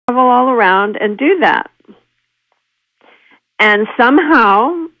travel all around and do that. And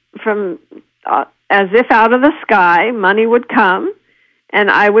somehow, from as if out of the sky, money would come, and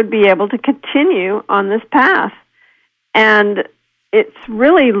I would be able to continue on this path. And it's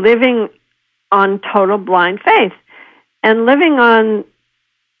really living on total blind faith. And living on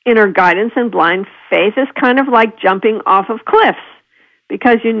inner guidance and blind faith is kind of like jumping off of cliffs.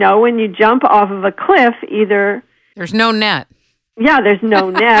 Because you know when you jump off of a cliff, either... There's no net. Yeah, there's no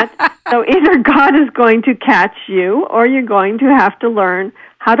net. So either God is going to catch you or you're going to have to learn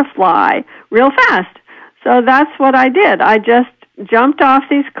how to fly real fast. So that's what I did. I just jumped off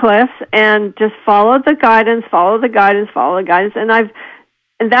these cliffs and just followed the guidance, and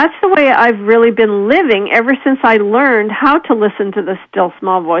that's the way I've really been living ever since I learned how to listen to the still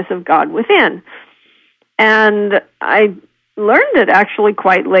small voice of God within. And I learned it actually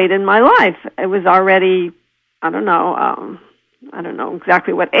quite late in my life. It was already, I don't know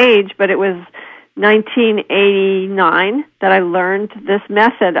exactly what age, but it was 1989 that I learned this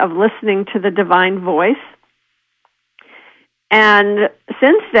method of listening to the divine voice. And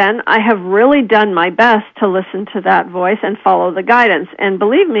since then, I have really done my best to listen to that voice and follow the guidance. And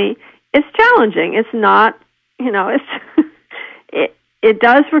believe me, it's challenging. It's not, it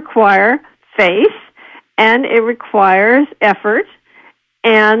does require faith, and it requires effort,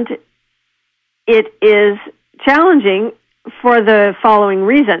 and it is challenging for the following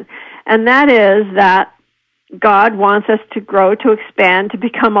reason, and that is that God wants us to grow, to expand, to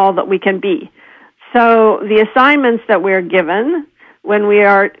become all that we can be. So the assignments that we're given when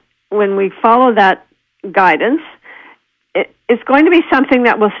we follow that guidance, it's going to be something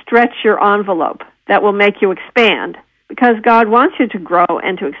that will stretch your envelope, that will make you expand, because God wants you to grow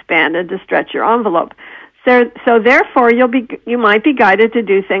and to expand and to stretch your envelope. So therefore, you might be guided to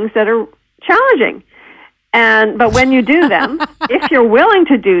do things that are challenging. But when you do them, if you're willing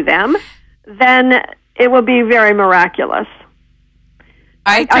to do them, then it will be very miraculous.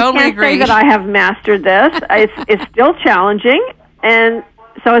 I totally agree. I can't say that I have mastered this. It's still challenging, and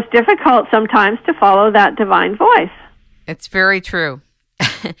so it's difficult sometimes to follow that divine voice. It's very true.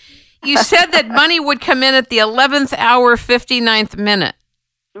 You said that money would come in at the 11th hour, 59th minute.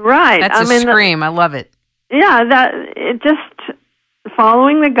 Right. That's a scream. I love it. Yeah, just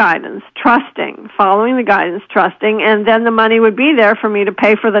following the guidance, following the guidance, trusting, and then the money would be there for me to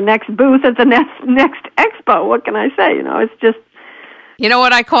pay for the next booth at the next expo. What can I say? It's just... You know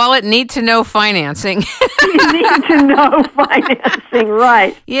what I call it? Need to know financing. You need to know financing,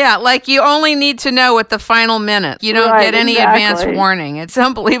 right. Yeah, like you only need to know at the final minute. You don't get any advance warning. It's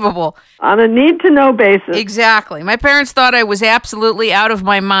unbelievable. On a need-to-know basis. Exactly. My parents thought I was absolutely out of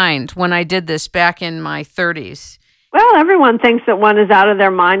my mind when I did this back in my 30s. Well, everyone thinks that one is out of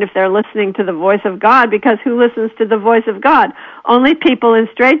their mind if they're listening to the voice of God, because who listens to the voice of God? Only people in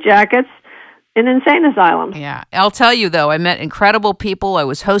straitjackets in insane asylums. Yeah. I'll tell you, though, I met incredible people. I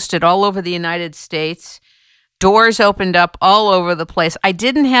was hosted all over the United States. Doors opened up all over the place. I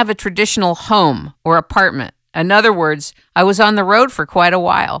didn't have a traditional home or apartment. In other words, I was on the road for quite a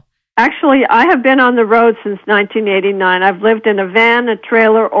while. Actually, I have been on the road since 1989. I've lived in a van, a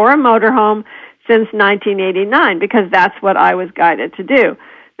trailer, or a motorhome since 1989 because that's what I was guided to do.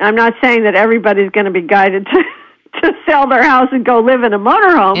 Now, I'm not saying that everybody's going to be guided to sell their house and go live in a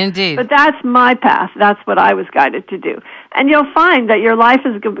motorhome. Indeed. But that's my path. That's what I was guided to do. And you'll find that your life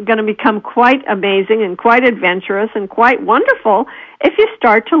is going to become quite amazing and quite adventurous and quite wonderful if you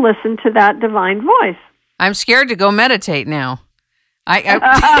start to listen to that divine voice. I'm scared to go meditate now. I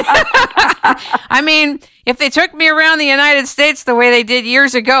mean, if they took me around the United States the way they did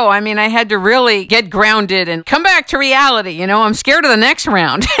years ago, I mean, I had to really get grounded and come back to reality. I'm scared of the next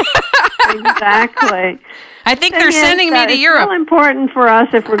round. Exactly. I think they're sending me to Europe. It's real important for us,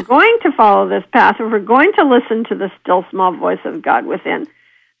 if we're going to follow this path, if we're going to listen to the still small voice of God within,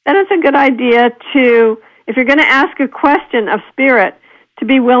 then it's a good idea to, if you're going to ask a question of spirit, to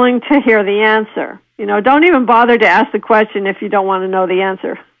be willing to hear the answer. Don't even bother to ask the question if you don't want to know the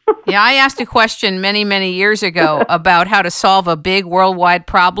answer. Yeah, I asked a question many, many years ago about how to solve a big worldwide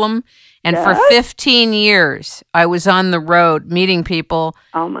problem. And for 15 years, I was on the road meeting people.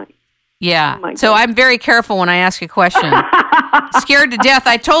 Oh, my. Yeah. Oh, so I'm very careful when I ask a question. Scared to death.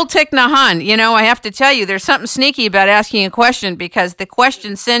 I told Thich Nhat Hanh, I have to tell you, there's something sneaky about asking a question because the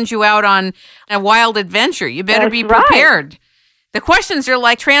question sends you out on a wild adventure. You better be prepared. Right. The questions are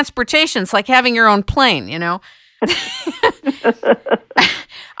like transportation. It's like having your own plane,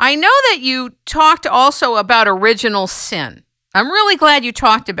 I know that you talked also about original sin. I'm really glad you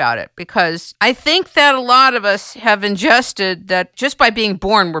talked about it because I think that a lot of us have ingested that just by being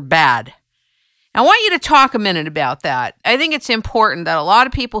born, we're bad. I want you to talk a minute about that. I think it's important that a lot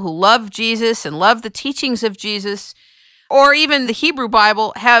of people who love Jesus and love the teachings of Jesus, or even the Hebrew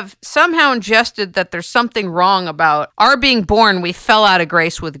Bible, have somehow ingested that there's something wrong about our being born. We fell out of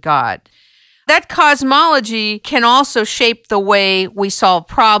grace with God. That cosmology can also shape the way we solve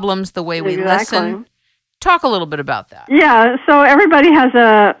problems, the way we listen. Talk a little bit about that. Yeah, so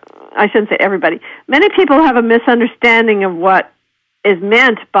I shouldn't say everybody, many people have a misunderstanding of what is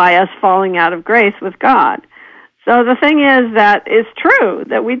meant by us falling out of grace with God. So the thing is that it's true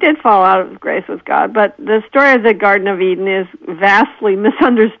that we did fall out of grace with God, but the story of the Garden of Eden is vastly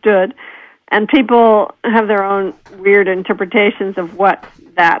misunderstood, and people have their own weird interpretations of what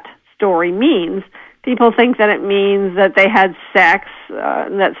that story means. People think that it means that they had sex,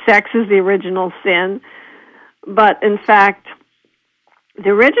 that sex is the original sin, but in fact, the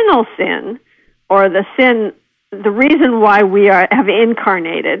original sin, or the sin, the reason why we have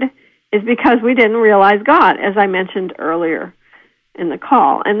incarnated is because we didn't realize God, as I mentioned earlier in the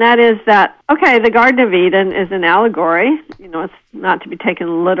call. And that is that, okay, the Garden of Eden is an allegory. It's not to be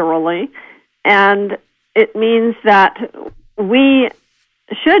taken literally. And it means that we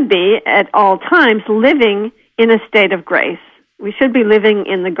should be, at all times, living in a state of grace. We should be living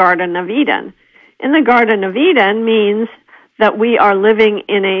in the Garden of Eden. In the Garden of Eden means that we are living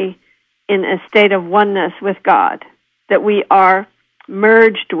in a state of oneness with God, that we are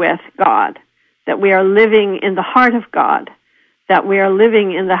merged with God, that we are living in the heart of God, that we are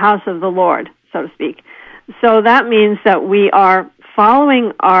living in the house of the Lord, so to speak. So that means that we are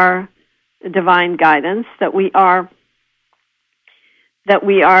following our divine guidance, that we are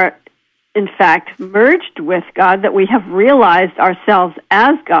in fact merged with God, that we have realized ourselves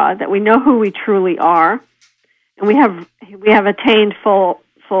as God, that we know who we truly are, and we have attained full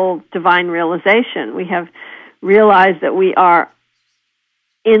divine realization. We have realized that we are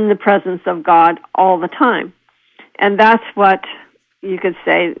in the presence of God all the time. And that's what you could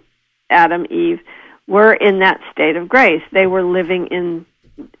say Adam, Eve were in that state of grace. They were living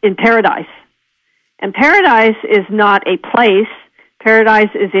in paradise. And paradise is not a place. Paradise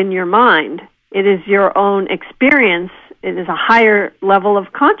is in your mind. It is your own experience. It is a higher level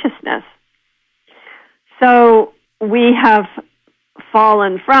of consciousness. So we have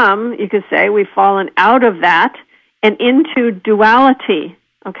fallen from, you could say, we've fallen out of that and into duality.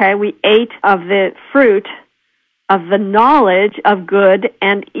 Okay, we ate of the fruit of the knowledge of good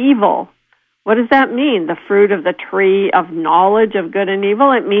and evil. What does that mean? The fruit of the tree of knowledge of good and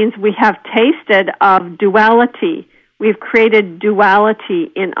evil? It means we have tasted of duality. We've created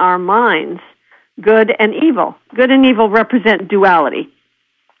duality in our minds, good and evil. Good and evil represent duality.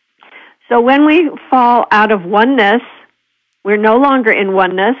 So when we fall out of oneness, we're no longer in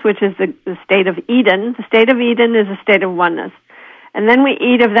oneness, which is the state of Eden. The state of Eden is a state of oneness. And then we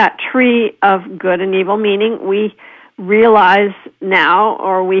eat of that tree of good and evil, meaning we realize now,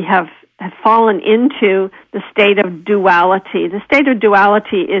 or we have fallen into the state of duality. The state of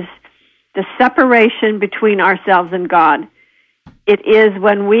duality is the separation between ourselves and God. It is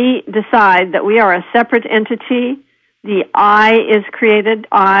when we decide that we are a separate entity. The I is created,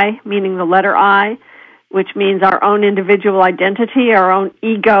 I, meaning the letter I, which means our own individual identity, our own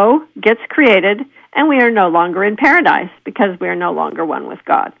ego gets created, and we are no longer in paradise because we are no longer one with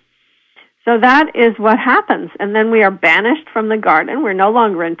God. So that is what happens. And then we are banished from the garden. We're no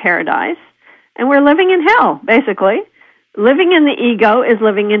longer in paradise, and we're living in hell, basically. Living in the ego is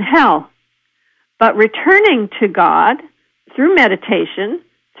living in hell. But returning to God through meditation,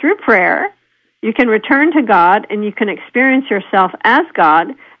 through prayer, you can return to God and you can experience yourself as God,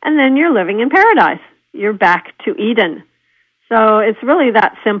 and then you're living in paradise. You're back to Eden. So it's really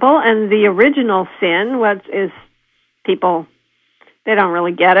that simple. And the original sin, what is people, they don't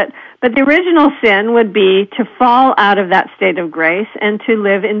really get it, but the original sin would be to fall out of that state of grace and to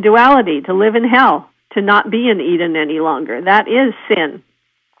live in duality, to live in hell, to not be in Eden any longer. That is sin.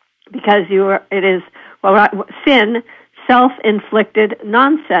 Because sin, self-inflicted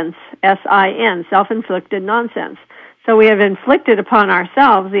nonsense, S-I-N, self-inflicted nonsense. So we have inflicted upon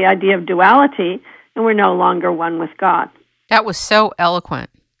ourselves the idea of duality, and we're no longer one with God. That was so eloquent.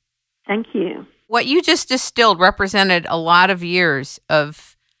 Thank you. What you just distilled represented a lot of years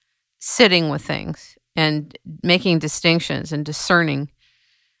of sitting with things and making distinctions and discerning.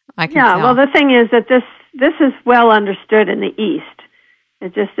 I can tell. Well, the thing is that this is well understood in the East.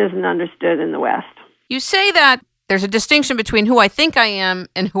 It just isn't understood in the West. You say that there's a distinction between who I think I am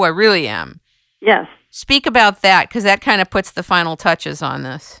and who I really am. Yes. Speak about that, because that kind of puts the final touches on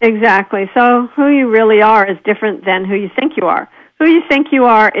this. Exactly. So who you really are is different than who you think you are. Who you think you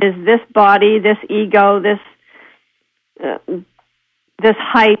are is this body, this ego, this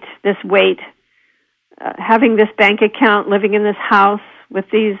height, this weight. having this bank account, living in this house with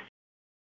these